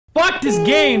Fuck this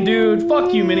game, dude.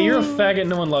 Fuck you, Minnie. You're a faggot.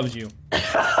 No one loves you.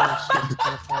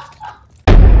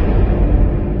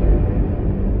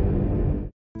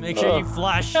 Make sure you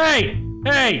flush. Hey!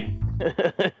 Hey!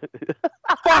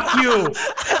 Fuck you!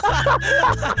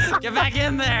 Get back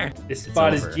in there! This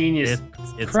spot is genius.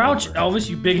 It's Crouch, over. Elvis,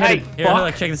 you big-headed Here, fuck.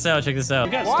 look, check this out, check this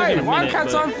out. Why?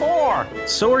 Wildcat's on 4!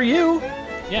 So are you.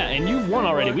 Yeah, and you've won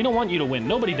already. We don't want you to win.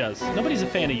 Nobody does. Nobody's a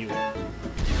fan of you.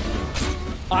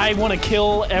 I want to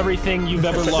kill everything you've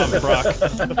ever loved, Brock.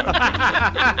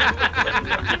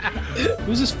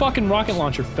 Who's this fucking rocket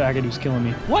launcher faggot who's killing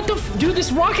me? What the dude,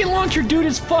 this rocket launcher dude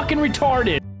is fucking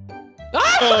retarded.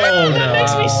 Ah, that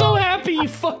makes me so happy, you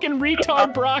fucking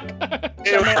retard, Brock.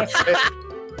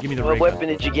 Give me the What weapon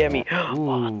did you get me?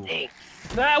 Ooh.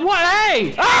 What? Hey!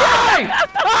 Hey!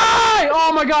 Hey!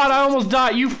 Oh my god, I almost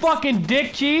died. You fucking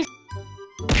dick cheese.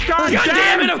 God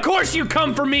damn it, of course you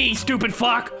come for me, stupid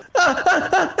fuck.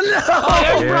 Oh,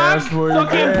 there's Brock.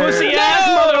 Fucking pussy ass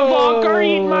motherfucker.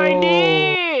 Eat my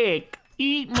dick.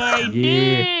 Eat my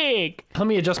dick. Let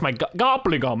me adjust my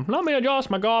gobblegum. Let me adjust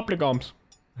my gobblegums.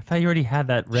 I thought you already had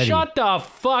that ready. Shut the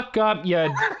fuck up,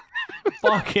 you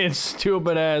fucking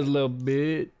stupid ass little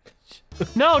bitch.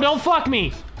 No, don't fuck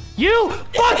me. You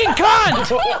fucking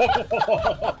cunt!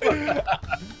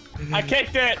 I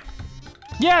kicked it!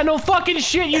 Yeah, no fucking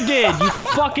shit you did, you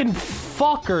fucking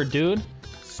fucker, dude.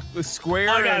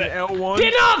 Square and L1.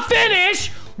 Did not finish!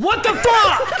 What the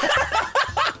fuck?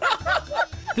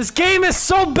 This game is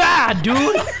so bad,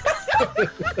 dude.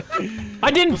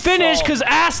 I didn't finish because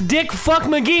ass dick fuck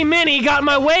McGee Mini got in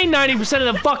my way 90%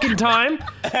 of the fucking time.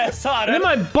 And then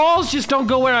my balls just don't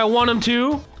go where I want them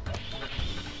to.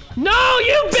 No,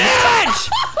 you bitch!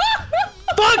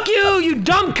 Fuck you, you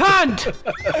dumb cunt!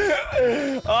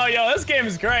 Oh, yo, this game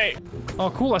is great. Oh,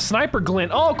 cool, a sniper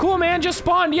glint. Oh, cool, man, just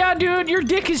spawned. Yeah, dude, your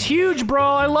dick is huge, bro.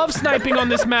 I love sniping on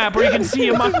this map where you can see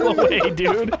a mile away,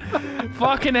 dude.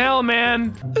 Fucking hell,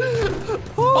 man.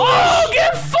 Oh,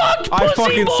 get fucked, pussy I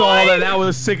fucking boy! saw that. That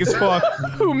was sick as fuck.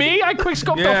 Who, me? I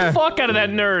quickscoped the fuck out of that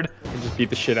nerd. Just beat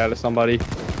the shit out of somebody.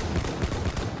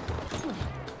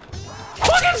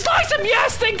 Fucking slice him!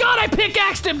 Yes, thank God I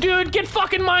pickaxed him, dude. Get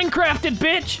fucking Minecrafted,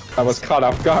 bitch. I was caught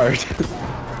off guard.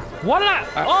 What did I?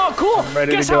 Oh, cool.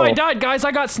 ready Guess to how go. I died, guys?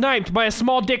 I got sniped by a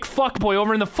small dick fuckboy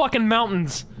over in the fucking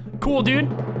mountains. Cool, dude.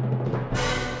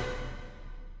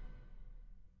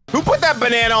 Who put that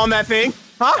banana on that thing?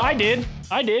 Huh? I did.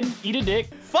 I did. Eat a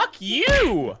dick. Fuck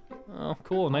you! Oh,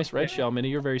 cool. Nice red shell, Minnie.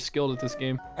 You're very skilled at this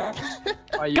game.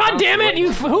 God damn it!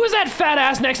 You. Who is that fat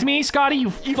ass next to me, Scotty?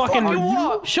 You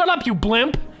fucking. Shut up, you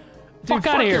blimp. Fuck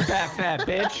out of here. Fat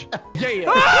bitch. Yeah.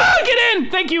 Ah, get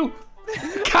in! Thank you.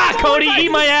 God, Cody,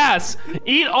 eat my ass.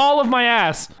 Eat all of my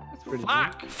ass.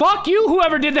 Fuck. Fuck you,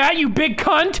 whoever did that, you big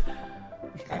cunt.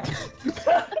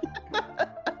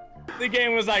 The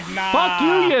game was like, nah. Fuck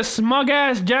you, you smug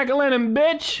ass jack-o'-lantern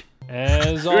bitch.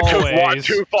 As always.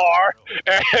 Too far.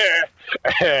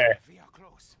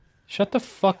 Shut the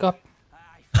fuck up.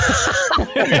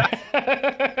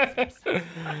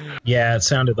 Yeah, it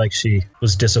sounded like she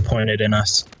was disappointed in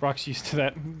us. Brock's used to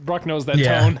that. Brock knows that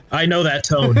tone. I know that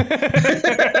tone.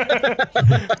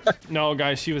 No,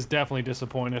 guys, she was definitely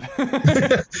disappointed.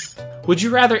 Would you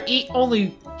rather eat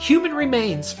only human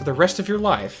remains for the rest of your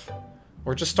life,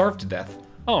 or just starve to death?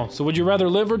 Oh, so would you rather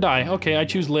live or die? Okay, I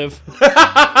choose live.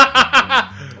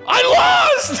 I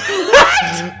lost!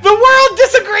 What? The world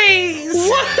disagrees!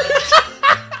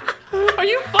 What? Are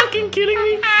you fucking kidding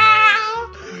me?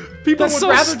 People That's would so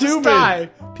rather just stupid. die.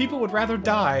 People would rather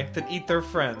die than eat their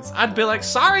friends. I'd be like,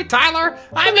 sorry, Tyler,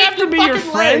 I I have to be your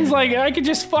fucking friends. leg." Like, I could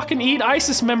just fucking eat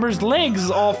ISIS members'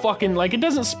 legs all fucking, like, it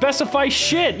doesn't specify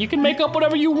shit. You can make up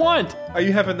whatever you want. Are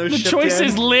you having those The shipped choice in?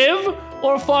 is live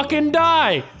or fucking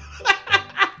die.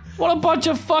 What a bunch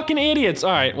of fucking idiots.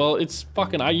 All right, well, it's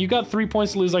fucking, you got 3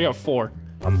 points to lose, I got 4.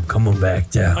 I'm coming back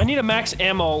down. I need a max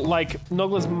ammo like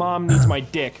Nogla's mom needs my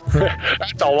dick.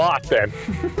 That's a lot then.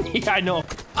 Yeah, I know.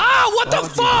 Ah, what the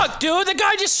fuck, dude? The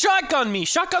guy just shotgunned me.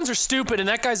 Shotguns are stupid, and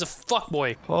that guy's a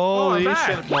fuckboy. Holy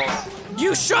shit.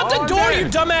 You shut the door, you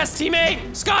dumbass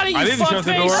teammate! Scotty, you I didn't shut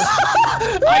the door.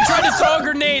 fuckface! I tried to throw a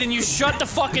grenade, and you shut the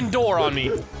fucking door on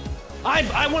me.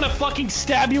 I want to fucking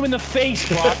stab you in the face,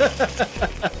 Brock.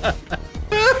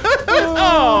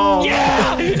 Oh!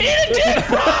 Yeah! Eat a dick,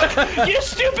 Brock! You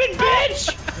stupid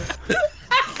bitch!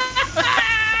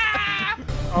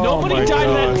 Nobody died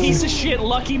to that piece of shit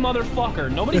lucky motherfucker.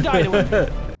 Nobody died to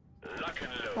him.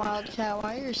 Wildcat,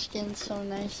 why your skin so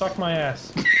nice? Suck my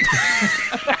ass.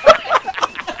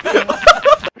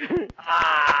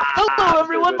 Hello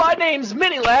everyone, my name's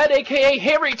Minilad, aka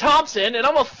Harry Thompson, and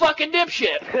I'm a fucking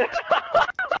dipshit.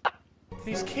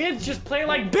 These kids just play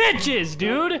like bitches,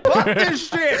 dude. Fuck this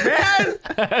shit,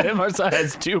 man. Marcel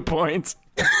has 2 points.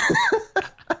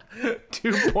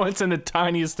 2 points and the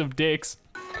tiniest of dicks.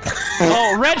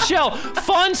 Oh, red shell,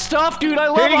 fun stuff, dude. I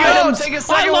love items. Take a I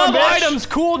second love one, bitch. items.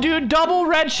 Cool, dude. Double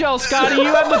red shell, Scotty. You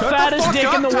have the fattest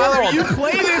dick in the Tyler, world. you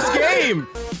play this game.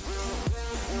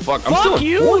 Fuck, I'm Fuck still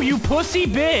you, you pussy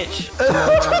bitch.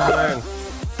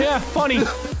 Yeah, funny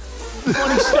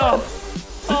stuff.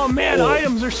 Oh man,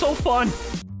 items are so fun.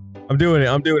 I'm doing it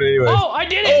anyway. Oh, I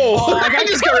did it. Oh, I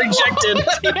just got rejected.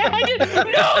 Yeah, I did.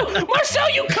 No, Marcel,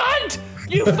 you cunt.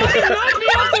 You fucking knocked me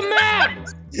off the map.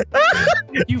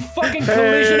 You fucking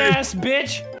collision ass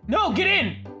bitch. No, get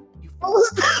in.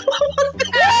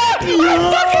 Fucking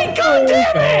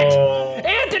goddamn it!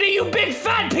 Anthony, you big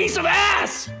fat piece of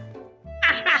ass!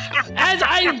 As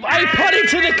I put it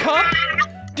to the cup,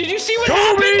 did you see what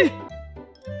happened?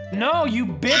 No, you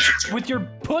bitch with your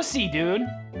pussy, dude.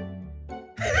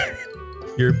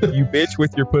 You bitch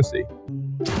with your pussy.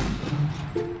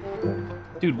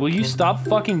 Dude, will you stop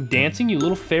fucking dancing, you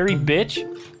little fairy bitch?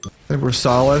 I think we're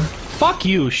solid. Fuck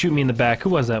you! Shoot me in the back. Who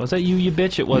was that? Was that you, you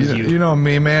bitch? It was you. You know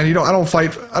me, man. I don't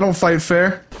fight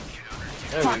fair.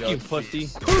 Fuck you, pussy.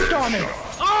 Who's on it?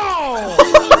 Oh!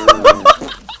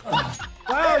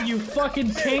 Wow, you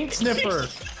fucking taint sniffer.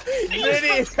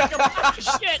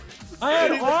 Shit! I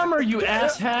had armor, you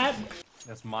asshat.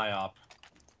 That's my op.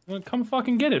 Well, come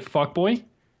fucking get it, fuckboy.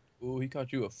 Ooh, he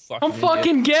caught you a fucking. Come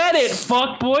fucking get it,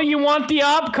 fuckboy. You want the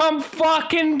op? Come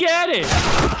fucking get it.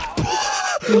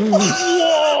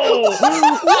 Whoa!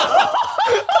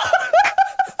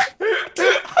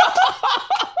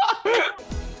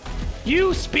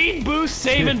 You speed boost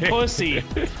saving pussy.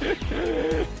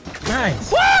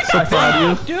 Nice. What the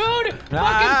fuck, dude?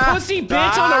 Fucking pussy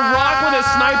bitch on a rock with a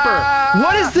sniper.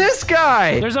 What is this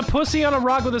guy? There's a pussy on a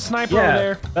rock with a sniper over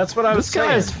there. That's what I was saying.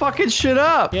 This guy is fucking shit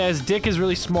up. Yeah, his dick is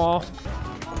really small.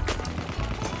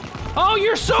 Oh,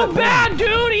 you're so bad,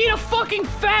 dude! Eat a fucking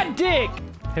fat dick!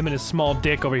 Him and his small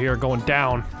dick over here are going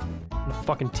down. I'm gonna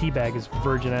fucking teabag his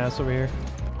virgin ass over here.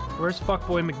 Where's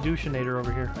fuckboy McDouchenator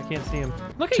over here? I can't see him.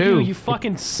 Look at you, you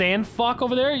fucking sand fuck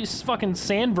over there. He's fucking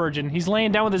sand virgin. He's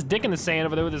laying down with his dick in the sand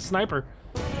over there with his sniper.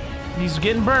 He's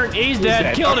getting burnt. He's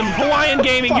dead. Killed him. Hawaiian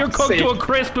Gaming, you're cooked to a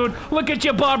crisp, dude. Look at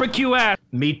your barbecue ass.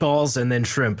 Meatballs and then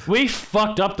shrimp. We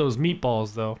fucked up those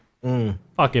meatballs, though.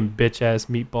 Fucking bitch ass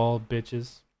meatball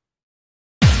bitches.